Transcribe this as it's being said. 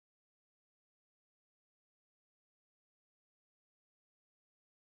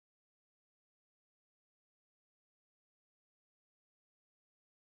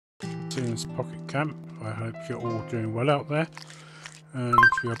Pocket Camp. I hope you're all doing well out there, and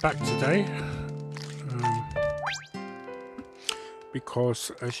we are back today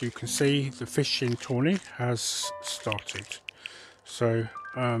because, as you can see, the fishing tourney has started. So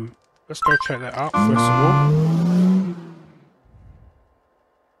let's go check that out first of all.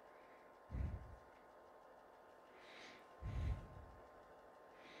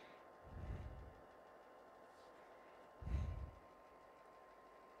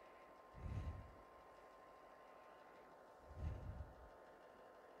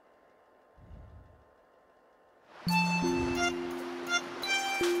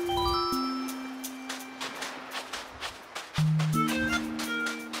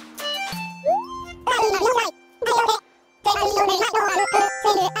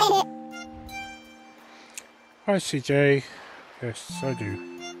 Hi CJ, yes I do.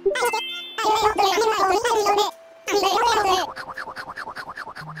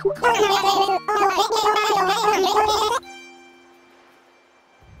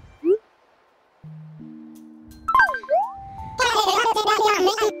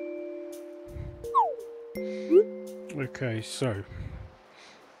 Okay, so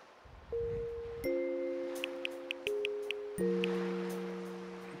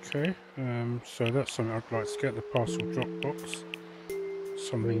so that's something I'd like to get, the parcel drop box.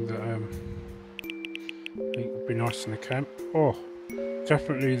 Something that I think would be nice in the camp. Oh,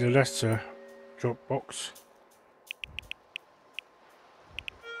 definitely the letter drop box.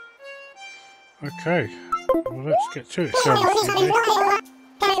 Okay, well let's get to it, shall we?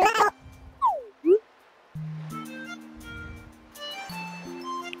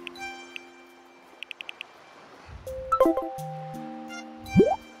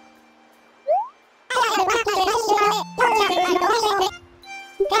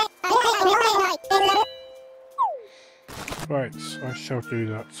 Right, I shall do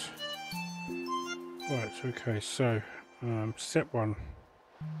that. Right, okay, so step one.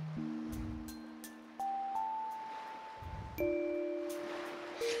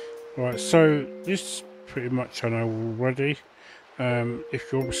 Right, so this pretty much I know already.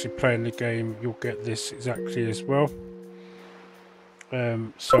 If you're obviously playing the game, you'll get this exactly as well.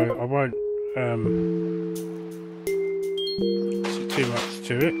 So I won't see too much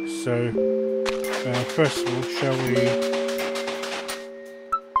to it. So first of all, shall we?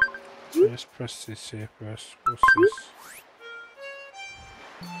 Let's press this here first. What's this?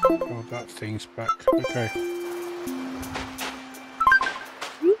 Oh, that thing's back. Okay.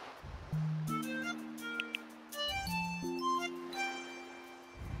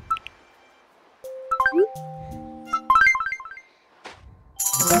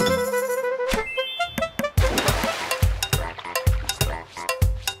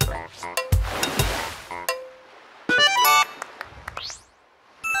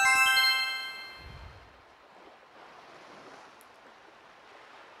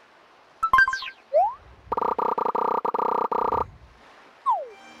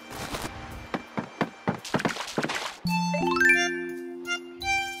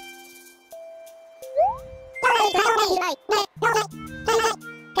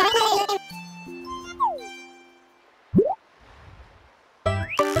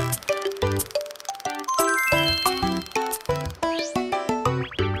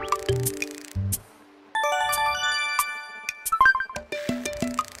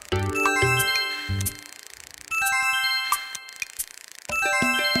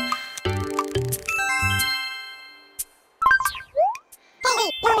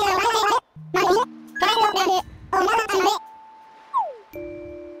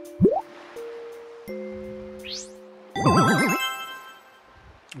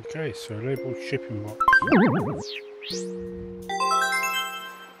 Okay, so labeled shipping box.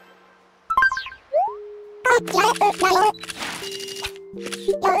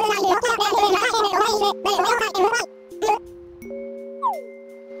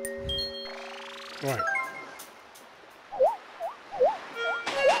 Right.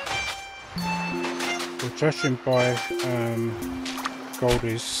 Well, judging by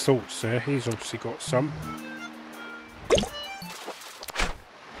Goldie's thoughts there, he's obviously got some.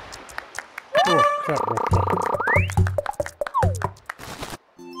 Oh, that whopper.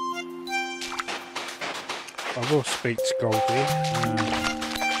 I will speak to Goldie.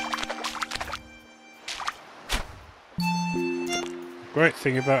 Great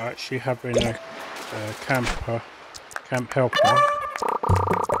thing about actually having a camp helper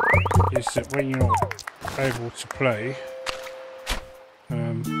is that when you're not able to play,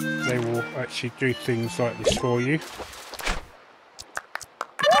 they will actually do things like this for you.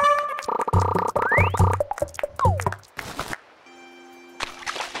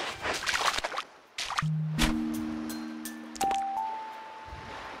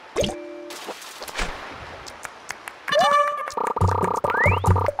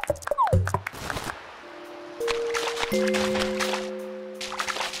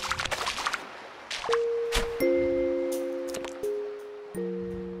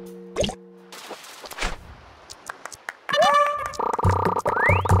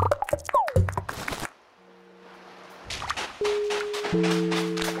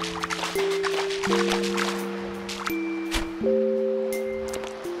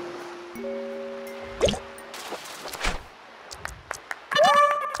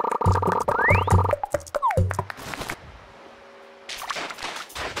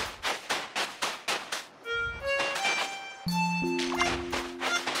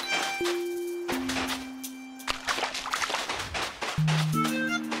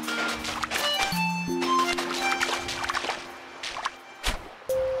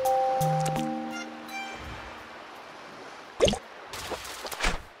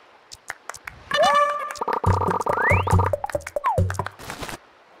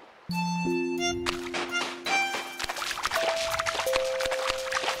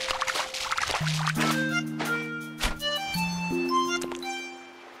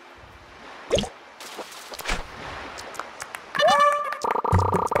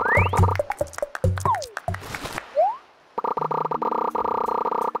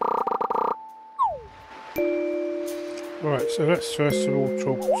 let's first of all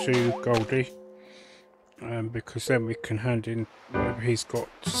talk to Goldie, because then we can hand in whatever he's got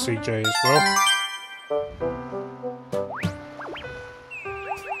to CJ as well.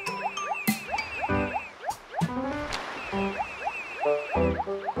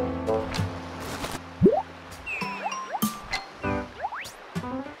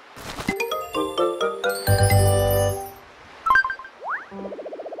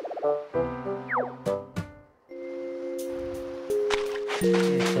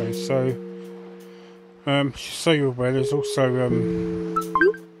 Okay, so you're aware, there's also a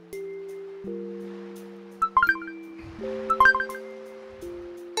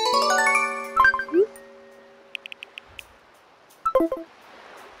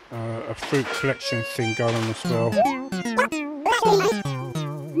fruit collection thing going on as well.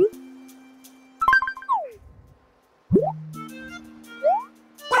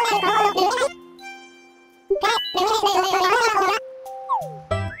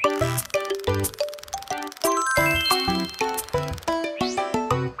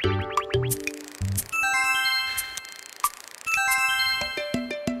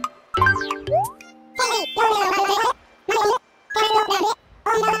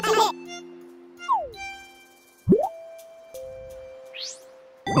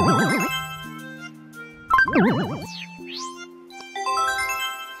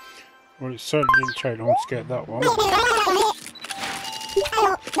 Well, it certainly didn't take long to get that one.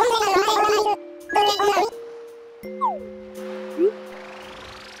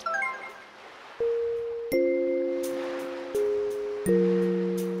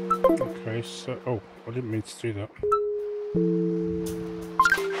 Okay, so... oh, I didn't mean to do that.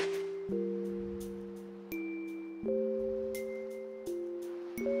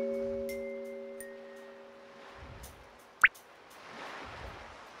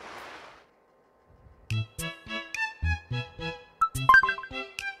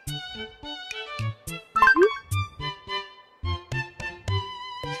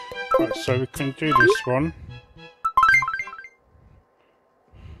 Right, so we can do this one.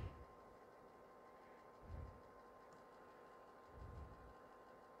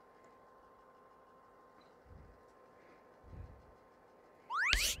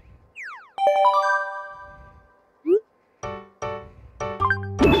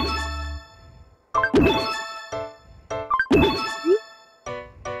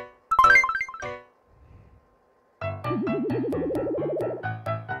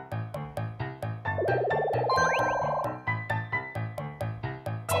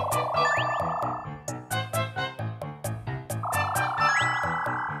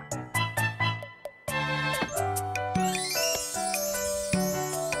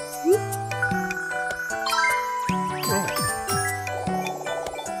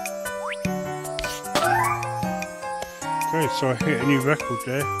 Okay, so I hit a new record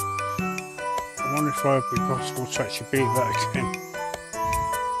there. I wonder if it would be possible to actually beat that again.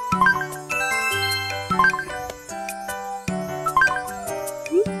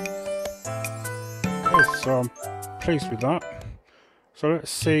 Okay, so I'm pleased with that. So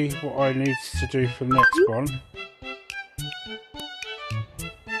let's see what I need to do for the next one.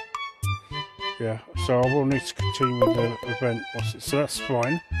 Yeah, so I will need to continue with the event, so that's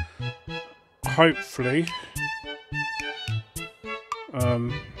fine. Hopefully,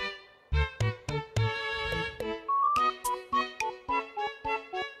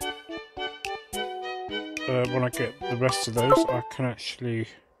 when I get the rest of those, I can actually,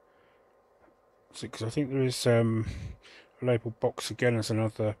 because I think there is a label box again as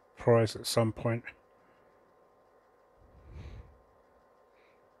another prize at some point.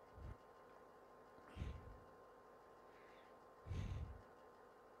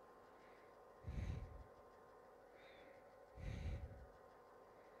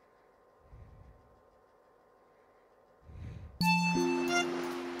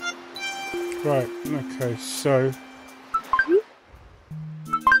 Right, okay, so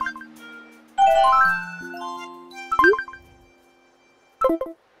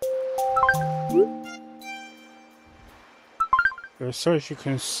so as you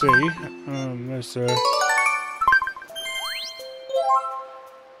can see, there's a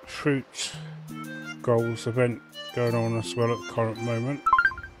fruit goals event going on as well at the current moment.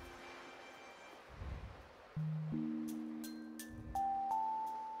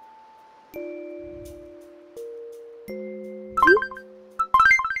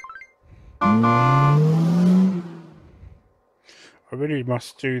 I really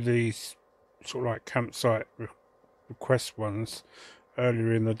must do these sort of like campsite request ones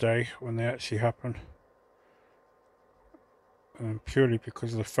earlier in the day when they actually happen, purely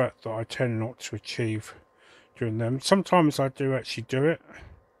because of the fact that I tend not to achieve during them. Sometimes I do actually do it.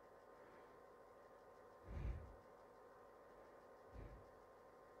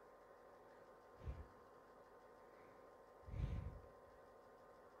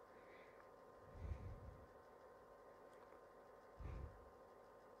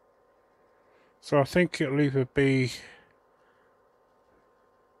 So I think it'll either be,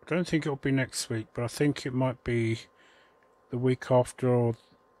 I don't think it'll be next week, but I think it might be the week after or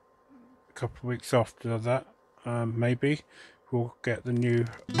a couple of weeks after that. Maybe we'll get the new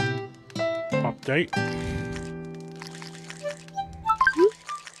update.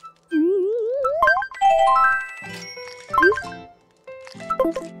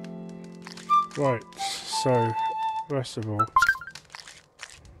 Right, so first of all,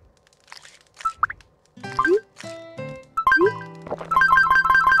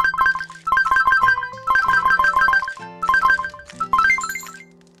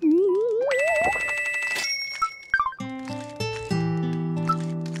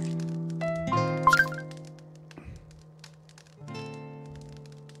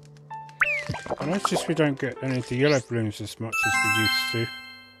 I notice we don't get any of the yellow balloons as much as we used to.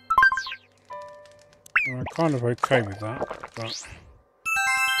 I'm kind of okay with that, but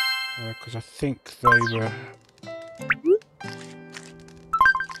because I think they were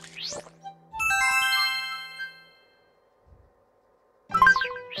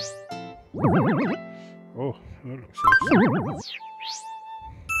oh, that looks awesome.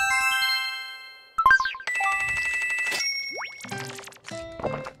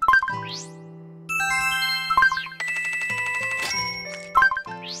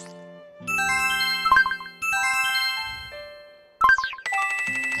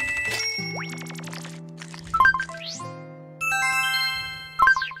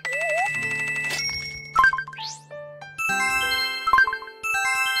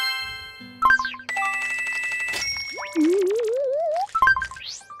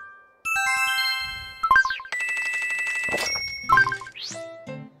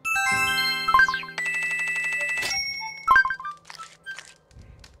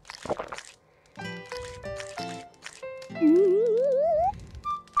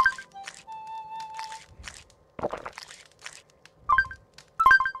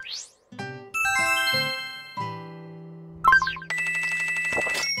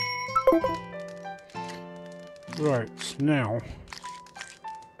 Right, now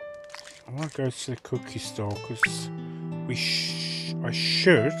I want to go to the cookie store because I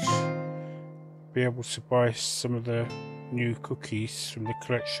should be able to buy some of the new cookies from the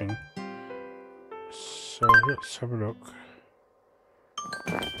collection. So let's have a look.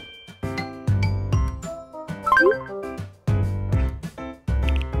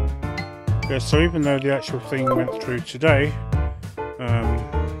 Yeah, so even though the actual thing went through today, or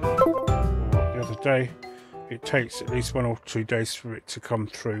the other day, it takes at least 1 or 2 days for it to come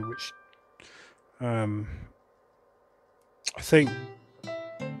through, which I think,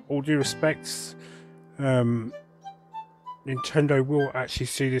 all due respects, Nintendo will actually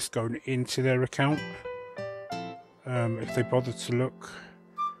see this going into their account if they bother to look.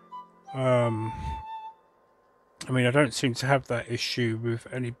 I mean, I don't seem to have that issue with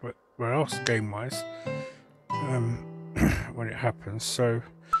anywhere else game-wise when it happens, so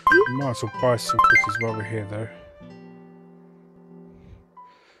we might as well buy some cookies while we're here, though.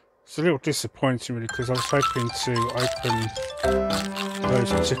 It's a little disappointing, really, because I was hoping to open those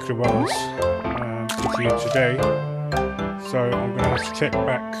particular ones with you today. So I'm going to have to check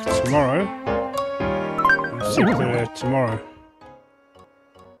back tomorrow and see if they're there tomorrow.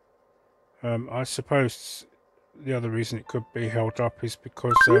 I suppose the other reason it could be held up is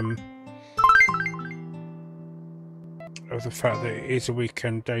because of the fact that it is a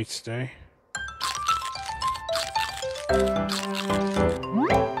weekend day today.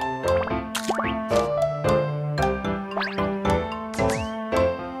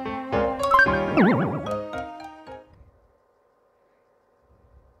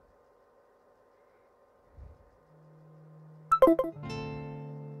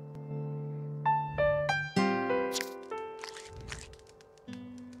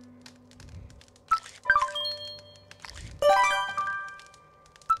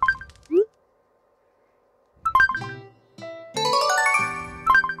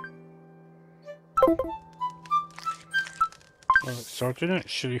 Right, so I didn't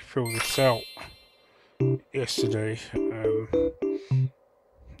actually fill this out yesterday, even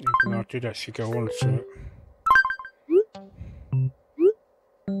though I did actually go on to it.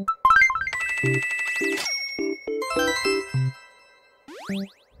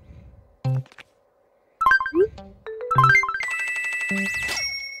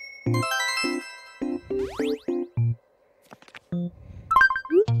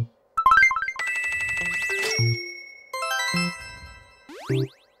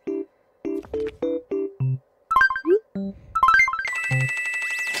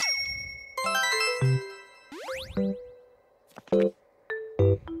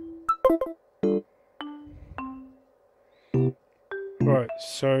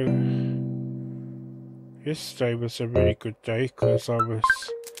 So yesterday was a really good day because I was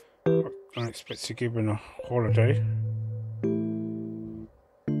unexpectedly given a holiday.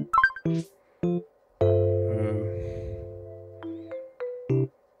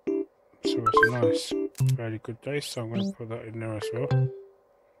 So it was a nice, very good day, so I'm going to put that in there as well.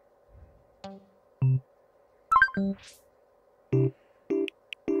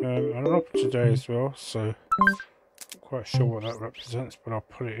 I'm off today as well, so I'm not quite sure what that represents, but I'll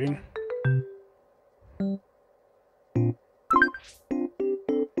put it in.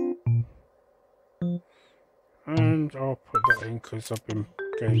 And I'll put that in because I've been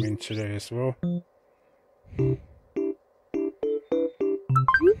gaming today as well.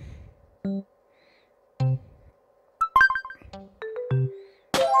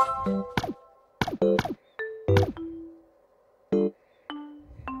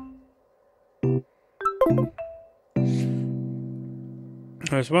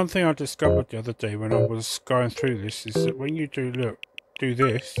 There's one thing I discovered the other day when I was going through this, is that when you do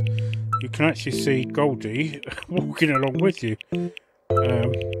this, you can actually see Goldie walking along with you.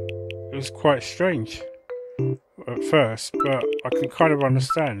 It was quite strange at first, but I can kind of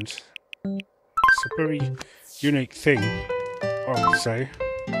understand. It's a very unique thing, I would say.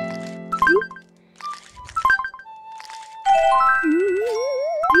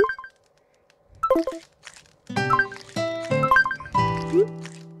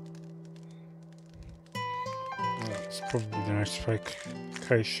 That's probably the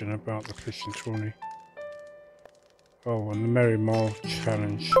notification about the fishing tourney. Oh, and the Merry Mile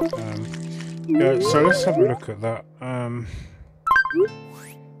challenge. Yeah, so let's have a look at that.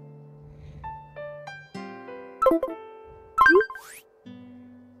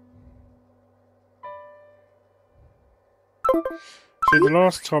 See, the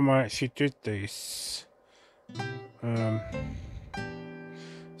last time I actually did this,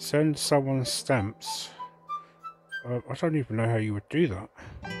 send someone stamps. I don't even know how you would do that.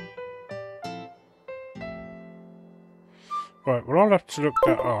 Right, well, I'll have to look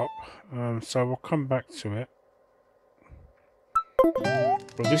that up, so we'll come back to it.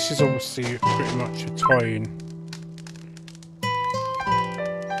 But this is obviously pretty much a tie-in.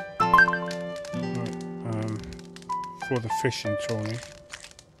 Right, for the fishing tourney.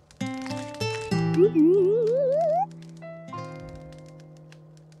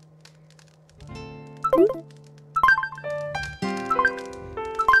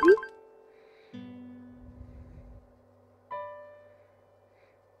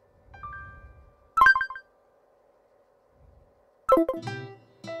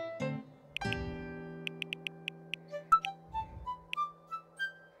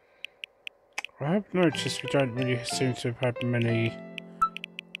 I have noticed we don't really seem to have had many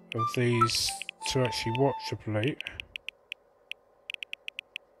of these to actually watch of late.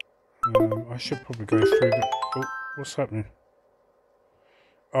 I should probably go through the... Oh, what's happening?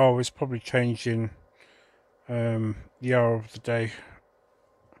 Oh, it's probably changing the hour of the day.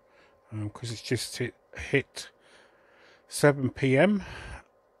 Because it's just hit 7 PM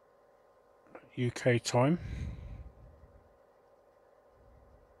UK time.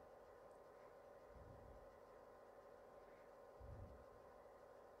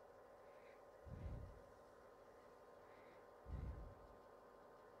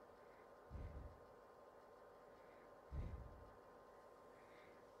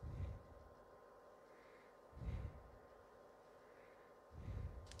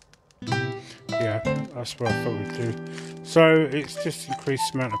 Yeah, that's what I thought we'd do. So it's just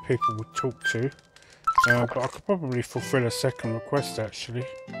increased the amount of people we talk to. But I could probably fulfill a second request actually.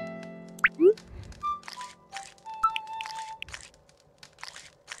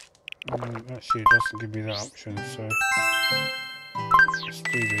 Actually, it doesn't give me that option, so let's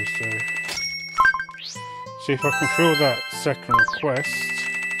do this. So see if I can fill that second request.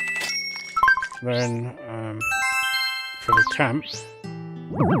 Then for the camp.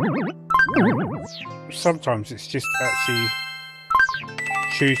 Sometimes it's just actually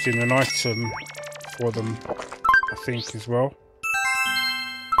choosing an item for them, I think, as well.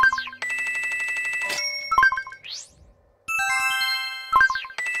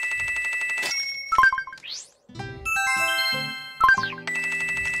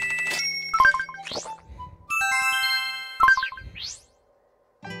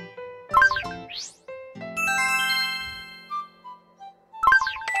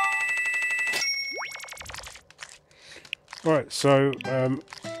 Right, so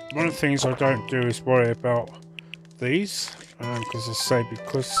one of the things I don't do is worry about these, because I say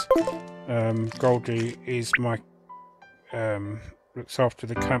because Goldie is my looks after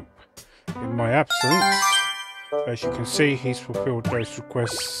the camp in my absence. As you can see, he's fulfilled those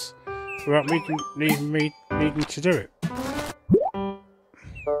requests without me needing to do it. Oh,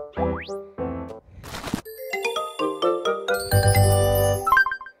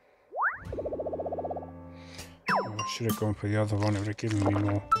 I should have gone for the other one, it would have given me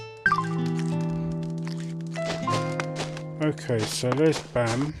more. Okay, so there's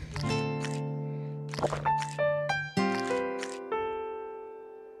Bam.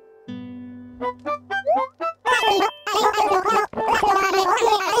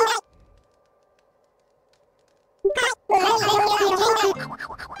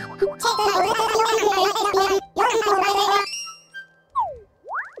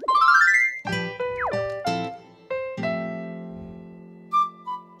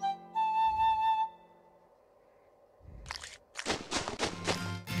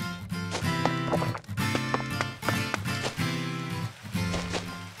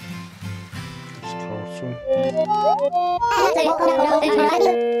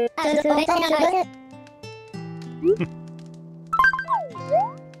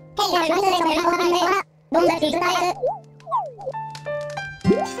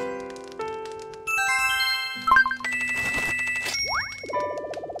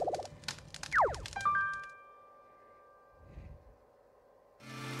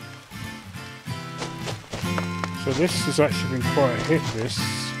 So this has actually been quite a hit, this,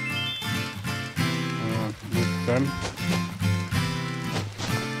 with them.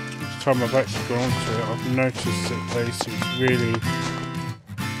 Each time I've actually gone onto it, I've noticed that they seem really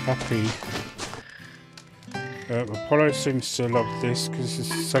happy. Apollo seems to love this because this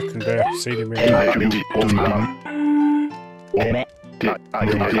is the second day I've seen him in it.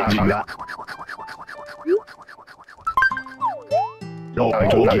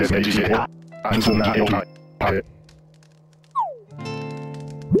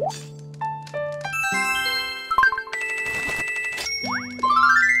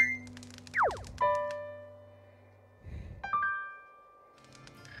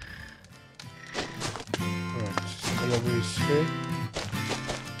 Here.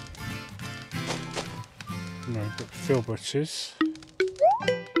 No, but Filbert's.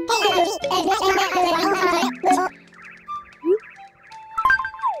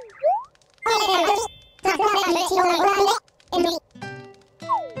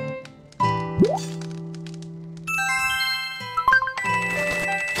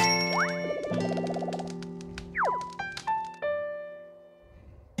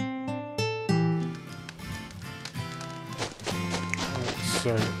 So,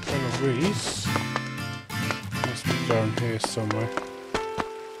 Eloise must be down here somewhere.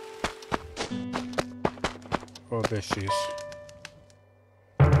 Oh, there she is.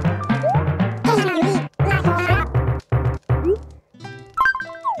 I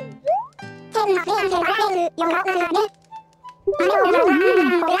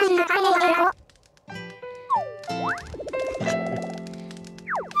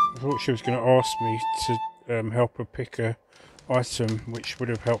thought she was going to ask me to help her pick a item, which would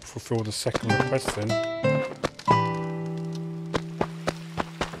have helped fulfill the second request then.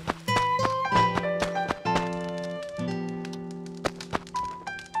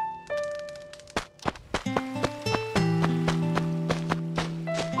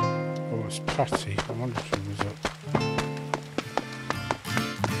 Oh, it's Patty. I wonder if she was up.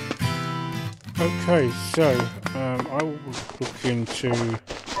 Okay, so I will look into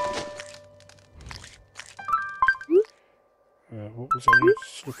what was I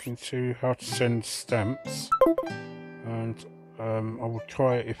just looking to how to send stamps, and I will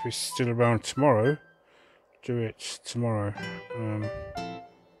try it if it's still around tomorrow. Do it tomorrow.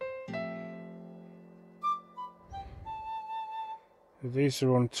 These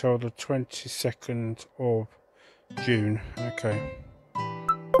are until the 22nd of June. Okay.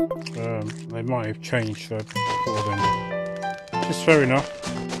 They might have changed before then. Just fair enough.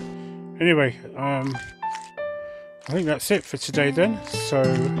 Anyway, I think that's it for today then. So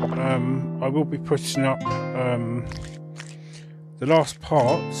I will be putting up the last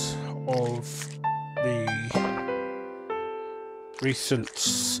part of the recent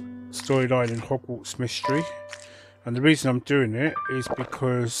storyline in Hogwarts Mystery, and the reason I'm doing it is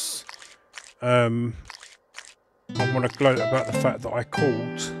because I want to gloat about the fact that I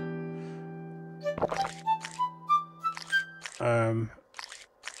called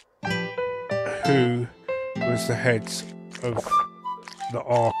who was the head of the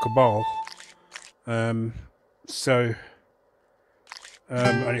R Cabal, and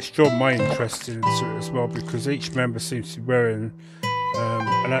it's drawn my interest into it as well, because each member seems to be wearing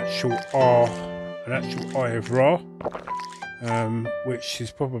an actual Eye of Ra, which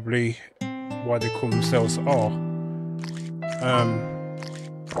is probably why they call themselves R.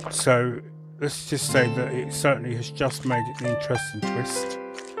 So let's just say that it certainly has just made it an interesting twist.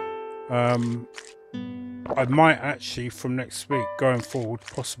 I might actually, from next week going forward,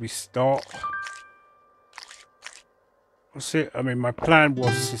 possibly start. What's it? I mean, my plan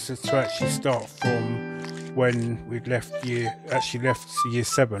was to actually start from when we'd left year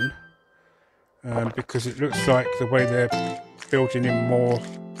 7, because it looks like the way they're building in more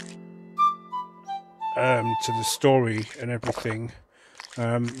to the story and everything,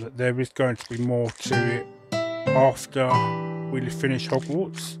 that there is going to be more to it after we finish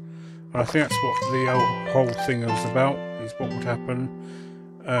Hogwarts. And I think that's what the whole thing was about, is what would happen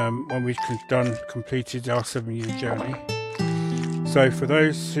when we've completed our 7-year journey. So for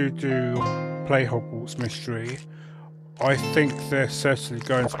those who do play Hogwarts Mystery, I think they're certainly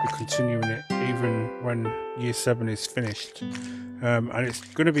going to be continuing it even when year 7 is finished. And it's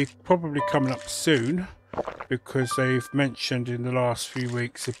going to be probably coming up soon, because they've mentioned in the last few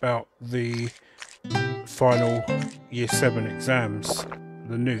weeks about the final year 7 exams,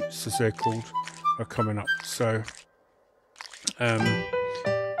 the newts as they're called, are coming up. So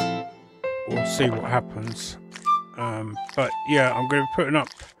we'll see what happens. But yeah, I'm going to be putting up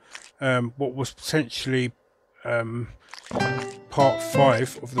what was potentially part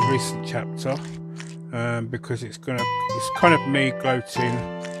 5 of the recent chapter, because it's kind of me gloating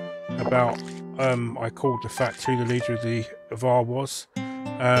about I called the fact who the leader of R was.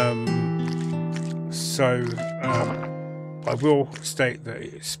 So I will state that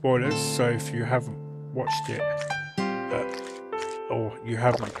it's spoilers, so if you haven't watched it or you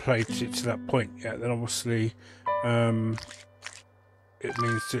haven't played it to that point yet, then obviously it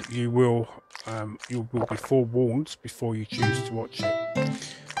means that you will be forewarned before you choose to watch it.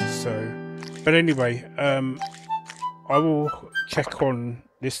 So, but anyway, I will check on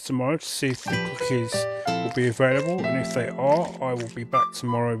this tomorrow to see if the cookies will be available, and if they are, I will be back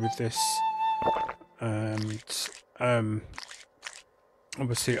tomorrow with this. And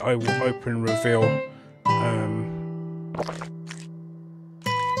obviously I will open and reveal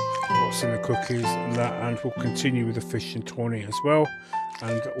what's in the cookies and that, and we'll continue with the fishing tourney as well,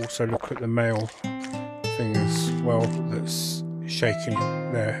 and also look at the mail thing as well that's shaking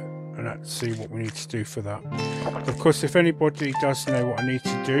there, and that, see what we need to do for that. Of course, if anybody does know what I need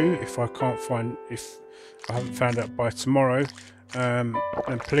to do, if I haven't found out by tomorrow, then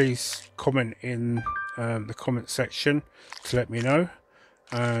please comment in the comment section to let me know.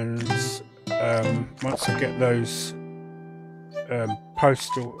 And once I get those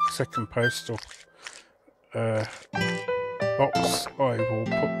second postal box, I will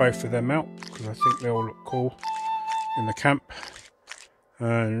put both of them out, because I think they all look cool in the camp.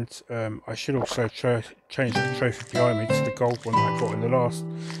 And I should also change that trophy behind me to the gold one that I got in the last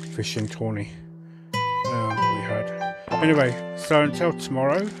fishing tourney we had. Anyway, so until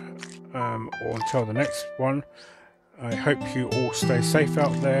tomorrow, or until the next one, I hope you all stay safe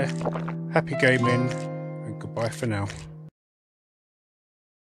out there. Happy gaming, and goodbye for now.